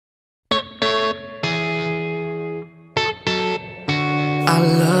I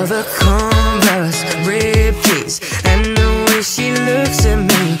love her Converse, repeats, and the way she looks at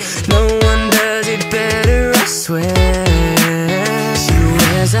me. No one does it better, I swear. She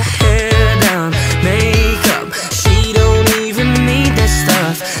wears her hair down, makeup, she don't even need that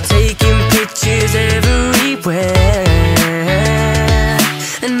stuff. Taking pictures everywhere.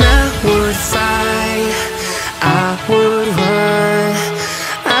 And I would fight, I would run,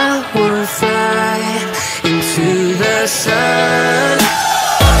 I would fly into the sun.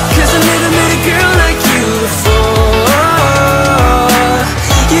 'Cause I never met a girl like you before.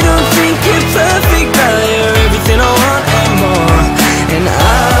 You don't think you're perfect, but you're everything I want and more. And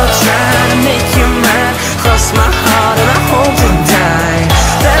I'll try to make you mine, cross my heart and I hope to die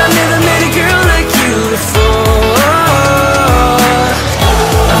that I never met a girl like you before.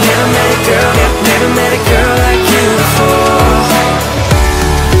 I've never met a girl, never met a girl like you before.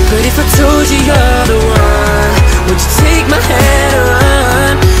 But if I told you you're the one, would you take my hand and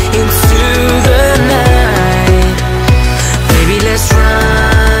run into the night? Baby, let's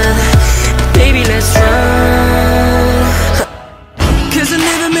run, baby, let's run. 'Cause I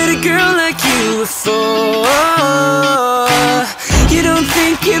never met a girl like you before. You don't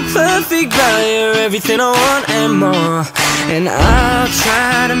think you're perfect, but you're everything I want and more. And I'll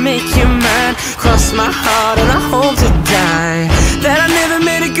try to make you mine, cross my heart and I hope to die that I never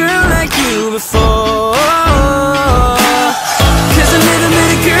met a girl like you before. 'Cause I never met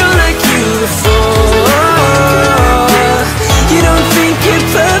a girl like you before. You don't think you're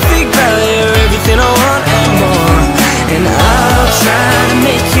perfect, but you're everything I want and more. And I'll try to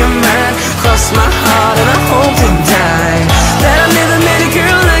make you mine, cross my heart and I hope to die that I never met a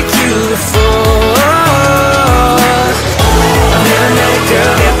girl like you before. I've never met a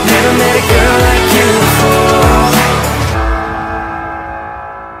girl, never met a girl like you before.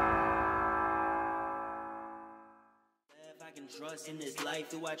 Trust in this life,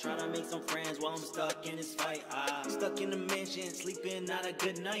 do I try to make some friends while I'm stuck in this fight? Stuck in a mansion, sleeping not a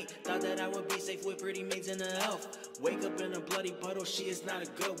good night. Thought that I would be safe with pretty maids in the elf. Wake up in a bloody puddle, she is not a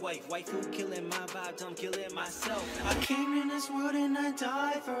good wife. Wife who killing my vibe, I'm killing myself. I came in this world and I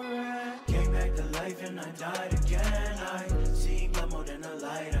died for it. Came back to life and I died again. I see blood more than